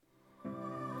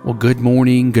Well, good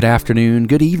morning, good afternoon,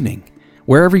 good evening,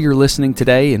 wherever you're listening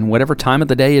today and whatever time of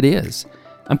the day it is.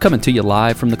 I'm coming to you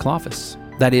live from the Cloffice.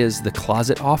 That is the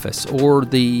Closet Office or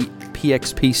the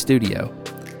PXP Studio.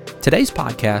 Today's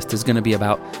podcast is going to be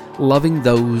about loving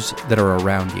those that are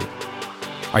around you.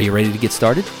 Are you ready to get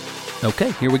started?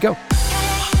 Okay, here we go.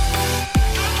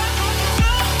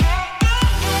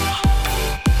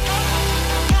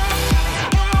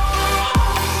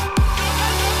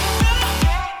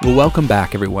 Well, welcome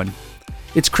back, everyone.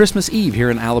 It's Christmas Eve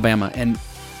here in Alabama, and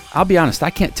I'll be honest,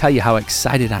 I can't tell you how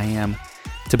excited I am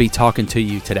to be talking to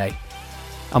you today.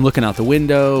 I'm looking out the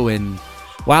window, and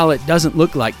while it doesn't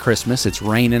look like Christmas, it's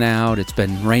raining out. It's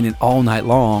been raining all night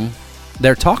long.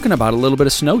 They're talking about a little bit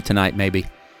of snow tonight, maybe.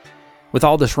 With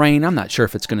all this rain, I'm not sure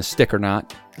if it's going to stick or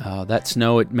not. That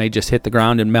snow, it may just hit the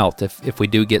ground and melt if we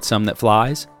do get some that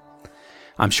flies.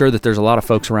 I'm sure that there's a lot of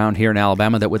folks around here in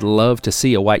Alabama that would love to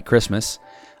see a white Christmas.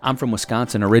 I'm from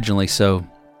Wisconsin originally, so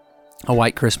a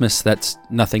white Christmas, that's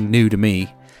nothing new to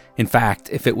me. In fact,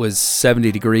 if it was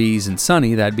 70 degrees and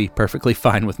sunny, that'd be perfectly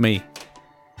fine with me.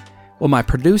 Well, my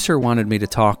producer wanted me to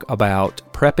talk about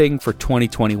prepping for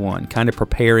 2021, kind of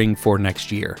preparing for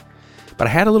next year. But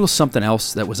I had a little something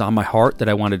else that was on my heart that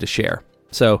I wanted to share.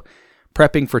 So,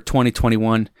 prepping for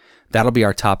 2021, that'll be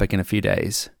our topic in a few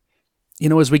days. You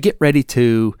know, as we get ready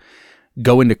to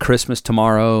go into Christmas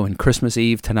tomorrow and Christmas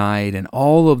Eve tonight and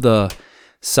all of the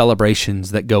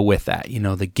celebrations that go with that, you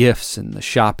know, the gifts and the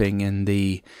shopping and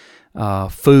the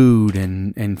food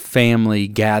and family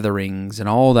gatherings and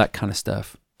all that kind of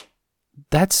stuff.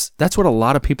 That's what a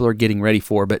lot of people are getting ready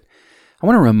for. But I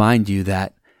want to remind you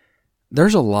that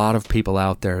there's a lot of people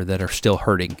out there that are still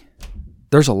hurting.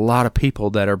 There's a lot of people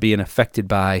that are being affected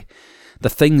by the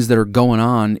things that are going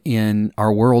on in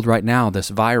our world right now, this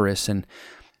virus and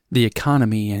the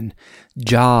economy and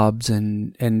jobs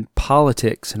and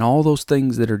politics and all those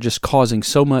things that are just causing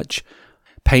so much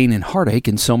pain and heartache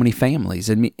in so many families.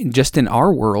 And just in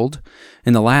our world,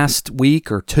 in the last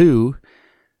week or two,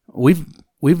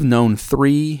 we've known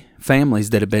 3 families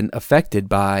that have been affected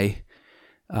by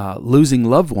losing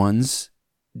loved ones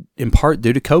in part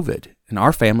due to COVID. And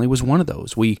our family was one of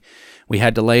those. We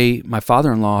had to lay my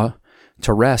father-in-law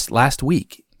to rest last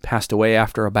week. Passed away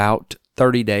after about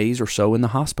 30 days or so in the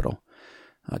hospital.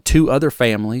 2 other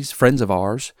families, friends of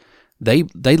ours, they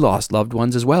lost loved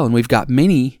ones as well. And we've got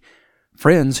many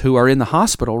friends who are in the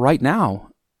hospital right now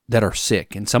that are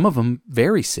sick, and some of them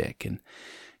very sick. And,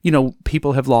 you know,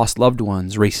 people have lost loved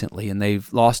ones recently, and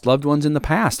they've lost loved ones in the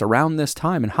past around this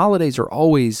time. And holidays are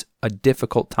always a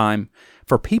difficult time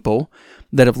for people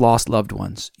that have lost loved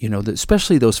ones, you know,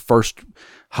 especially those first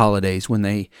holidays when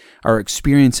they are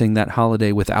experiencing that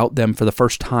holiday without them for the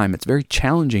first time. It's very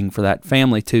challenging for that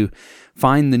family to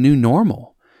find the new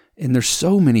normal. And there's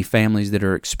so many families that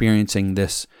are experiencing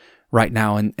this right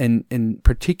now, and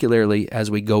particularly as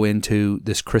we go into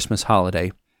this Christmas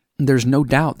holiday. There's no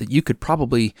doubt that you could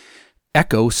probably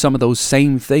echo some of those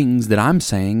same things that I'm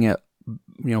saying, you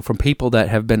know, from people that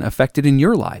have been affected in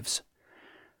your lives.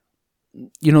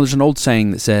 You know, there's an old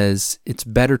saying that says, it's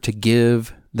better to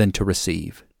give than to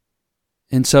receive.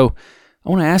 And so I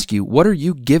want to ask you, what are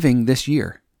you giving this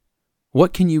year?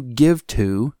 What can you give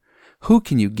to? Who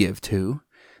can you give to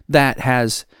that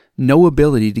has no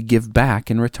ability to give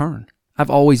back in return? I've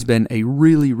always been a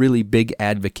really, really big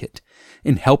advocate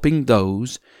in helping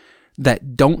those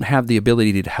that don't have the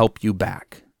ability to help you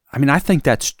back. I mean, I think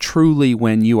that's truly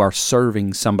when you are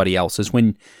serving somebody else, is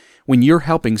when you're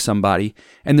helping somebody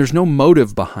and there's no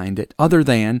motive behind it other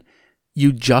than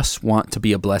you just want to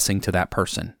be a blessing to that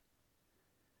person.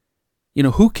 You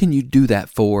know, who can you do that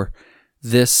for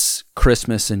this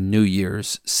Christmas and New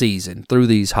Year's season through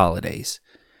these holidays?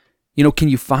 You know, can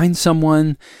you find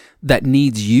someone that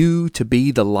needs you to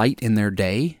be the light in their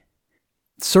day?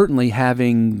 Certainly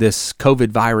having this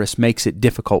COVID virus makes it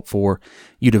difficult for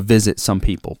you to visit some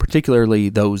people, particularly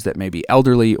those that may be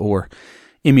elderly or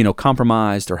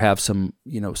immunocompromised or have some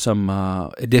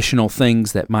additional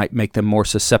things that might make them more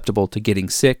susceptible to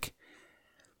getting sick.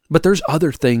 But there's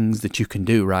other things that you can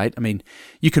do, right? I mean,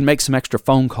 you can make some extra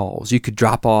phone calls. You could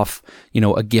drop off,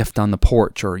 a gift on the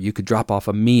porch, or you could drop off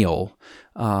a meal.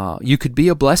 You could be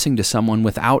a blessing to someone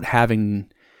without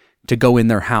having to go in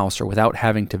their house or without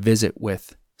having to visit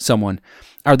with someone.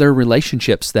 Are there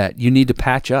relationships that you need to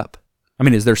patch up? I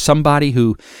mean, is there somebody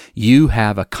who you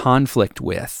have a conflict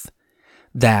with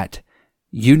that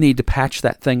you need to patch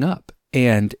that thing up?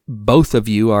 And both of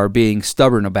you are being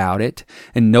stubborn about it,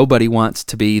 and nobody wants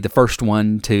to be the first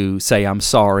one to say, I'm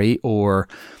sorry, or,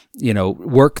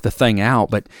 work the thing out,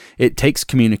 but it takes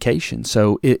communication.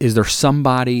 So is there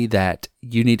somebody that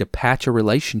you need to patch a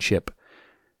relationship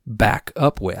back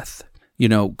up with. You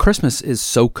know, Christmas is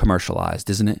so commercialized,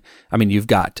 isn't it? I mean, you've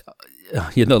got,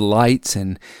 lights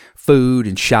and food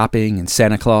and shopping and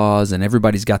Santa Claus, and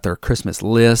everybody's got their Christmas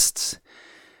lists.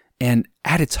 And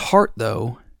at its heart,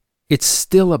 though, it's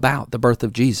still about the birth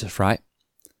of Jesus, right?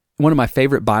 One of my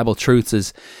favorite Bible truths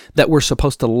is that we're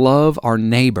supposed to love our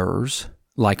neighbors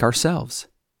like ourselves.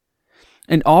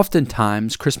 And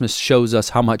oftentimes, Christmas shows us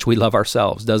how much we love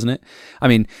ourselves, doesn't it? I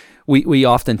mean, we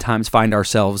oftentimes find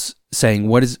ourselves saying,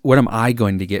 what am I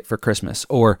going to get for Christmas?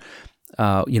 Or,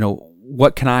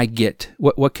 what can I get?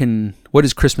 What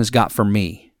has Christmas got for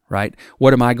me, right?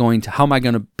 How am I going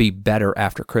to be better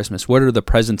after Christmas? What are the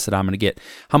presents that I'm going to get?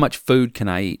 How much food can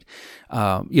I eat?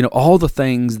 All the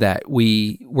things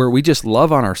where we just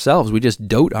love on ourselves. We just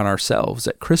dote on ourselves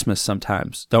at Christmas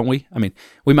sometimes, don't we? I mean,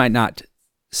 we might not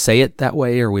say it that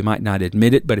way, or we might not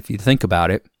admit it, but if you think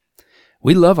about it,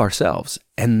 we love ourselves.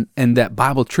 And that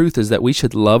Bible truth is that we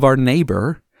should love our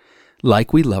neighbor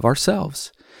like we love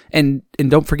ourselves. And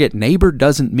don't forget, neighbor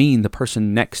doesn't mean the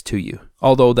person next to you,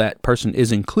 although that person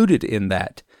is included in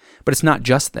that, but it's not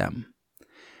just them.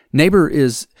 Neighbor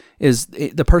is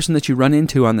the person that you run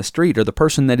into on the street, or the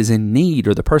person that is in need,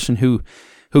 or the person who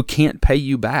can't pay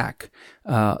you back,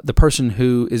 the person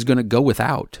who is going to go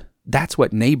without. That's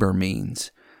what neighbor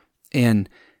means. And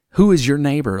who is your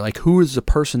neighbor? Like, who is the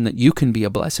person that you can be a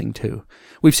blessing to?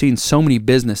 We've seen so many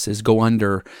businesses go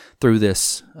under through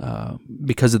this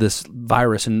because of this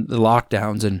virus and the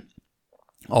lockdowns and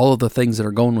all of the things that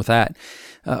are going with that.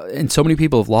 And so many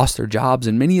people have lost their jobs,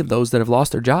 and many of those that have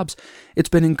lost their jobs, it's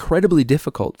been incredibly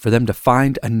difficult for them to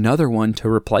find another one to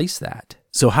replace that.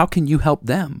 So how can you help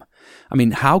them? I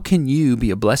mean, how can you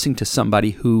be a blessing to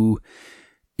somebody who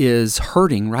is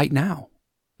hurting right now?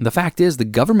 The fact is, the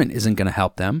government isn't going to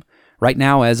help them. Right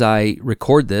now, as I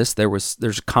record this, there's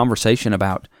a conversation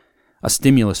about a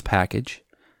stimulus package,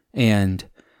 and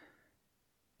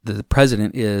the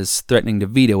president is threatening to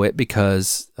veto it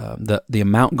because the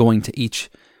amount going to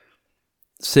each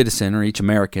citizen or each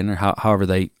American, or however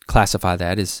they classify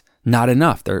that, is not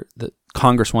enough. The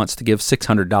Congress wants to give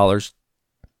 $600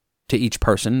 to each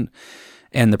person,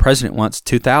 and the president wants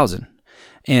 $2,000.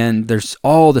 And there's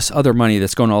all this other money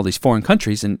that's going to all these foreign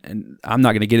countries, and I'm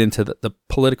not going to get into the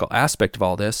political aspect of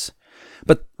all this.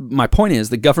 But my point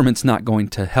is, the government's not going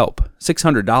to help.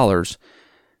 $600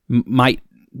 might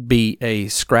be a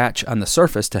scratch on the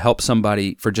surface to help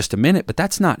somebody for just a minute, but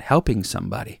that's not helping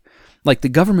somebody. Like, the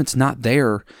government's not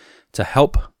there to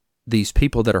help these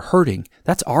people that are hurting.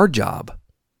 That's our job.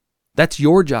 That's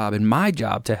your job and my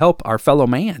job to help our fellow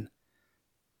man.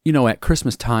 You know, at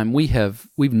Christmas time,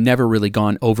 we've never really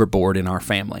gone overboard in our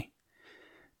family.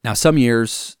 Now, some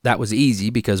years that was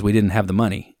easy because we didn't have the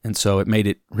money, and so it made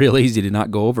it real easy to not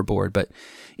go overboard. But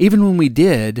even when we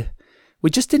did,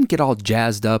 we just didn't get all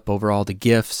jazzed up over all the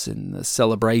gifts and the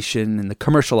celebration and the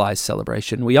commercialized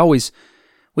celebration.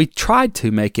 We tried to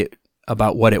make it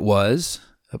about what it was,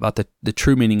 about the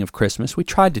true meaning of Christmas. We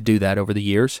tried to do that over the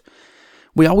years.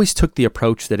 We always took the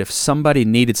approach that if somebody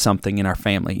needed something in our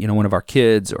family, one of our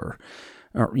kids or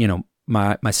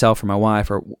myself or my wife,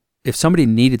 or if somebody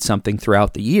needed something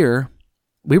throughout the year,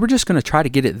 we were just going to try to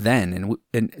get it then,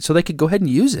 and so they could go ahead and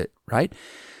use it, right?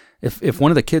 If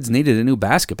one of the kids needed a new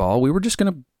basketball, we were just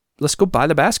going to, let's go buy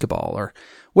the basketball or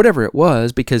whatever it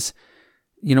was, because,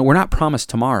 we're not promised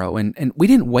tomorrow, and we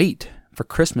didn't wait for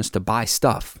Christmas to buy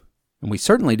stuff, and we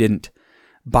certainly didn't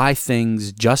buy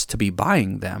things just to be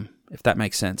buying them, if that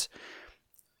makes sense.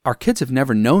 Our kids have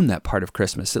never known that part of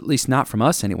Christmas, at least not from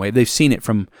us anyway. They've seen it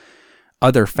from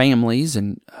other families,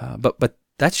 and but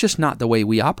that's just not the way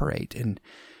we operate. And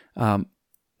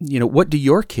what do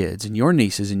your kids and your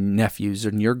nieces and nephews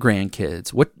and your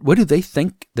grandkids, what do they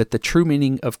think that the true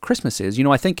meaning of Christmas is?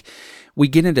 I think we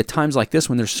get into times like this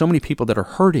when there's so many people that are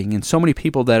hurting and so many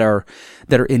people that are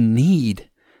in need,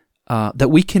 that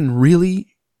we can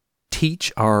really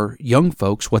teach our young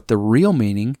folks what the real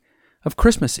meaning of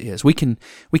Christmas is. We can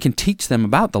teach them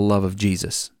about the love of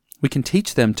Jesus. We can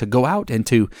teach them to go out and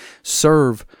to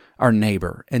serve our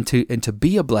neighbor and to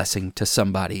be a blessing to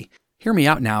somebody. Hear me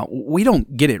out now. We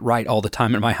don't get it right all the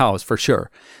time in my house, for sure.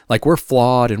 Like, we're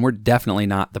flawed and we're definitely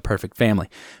not the perfect family.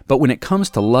 But when it comes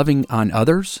to loving on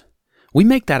others, we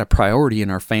make that a priority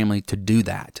in our family to do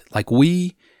that. Like,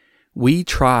 we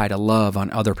try to love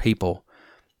on other people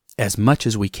as much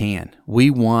as we can. We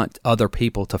want other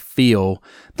people to feel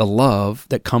the love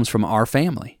that comes from our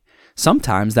family.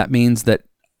 Sometimes that means that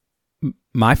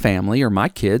my family or my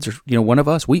kids or one of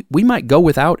us, we might go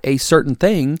without a certain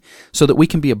thing so that we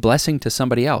can be a blessing to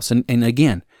somebody else. And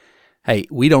again, hey,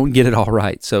 we don't get it all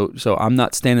right. So I'm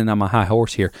not standing on my high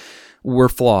horse here. We're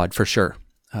flawed for sure.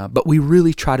 but we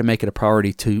really try to make it a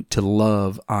priority to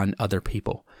love on other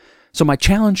people. So my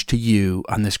challenge to you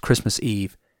on this Christmas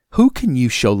Eve, who can you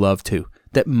show love to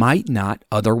that might not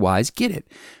otherwise get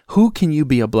it? Who can you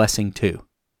be a blessing to?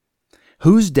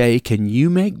 Whose day can you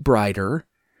make brighter,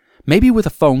 maybe with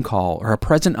a phone call or a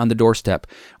present on the doorstep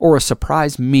or a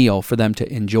surprise meal for them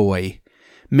to enjoy?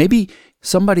 Maybe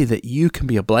somebody that you can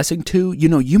be a blessing to,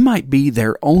 you might be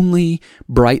their only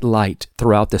bright light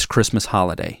throughout this Christmas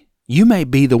holiday. You may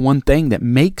be the one thing that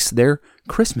makes their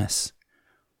Christmas.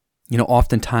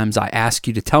 Oftentimes I ask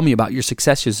you to tell me about your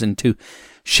successes and to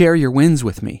share your wins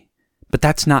with me, but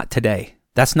that's not today.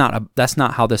 That's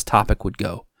not how this topic would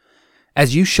go.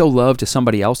 As you show love to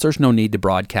somebody else, there's no need to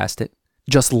broadcast it.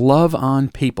 Just love on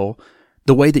people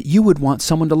the way that you would want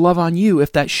someone to love on you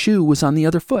if that shoe was on the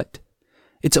other foot.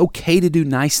 It's okay to do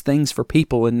nice things for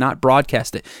people and not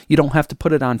broadcast it. You don't have to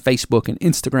put it on Facebook and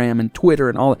Instagram and Twitter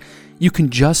and all that. You can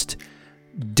just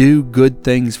do good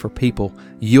things for people.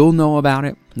 You'll know about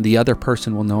it. The other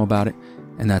person will know about it.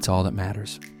 And that's all that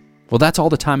matters. Well, that's all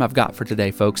the time I've got for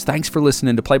today, folks. Thanks for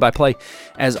listening to Play by Play.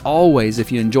 As always,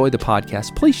 if you enjoy the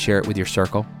podcast, please share it with your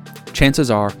circle.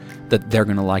 Chances are that they're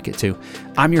going to like it too.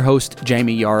 I'm your host,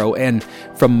 Jamie Yarrow, and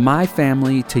from my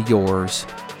family to yours,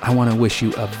 I want to wish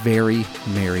you a very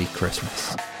Merry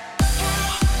Christmas.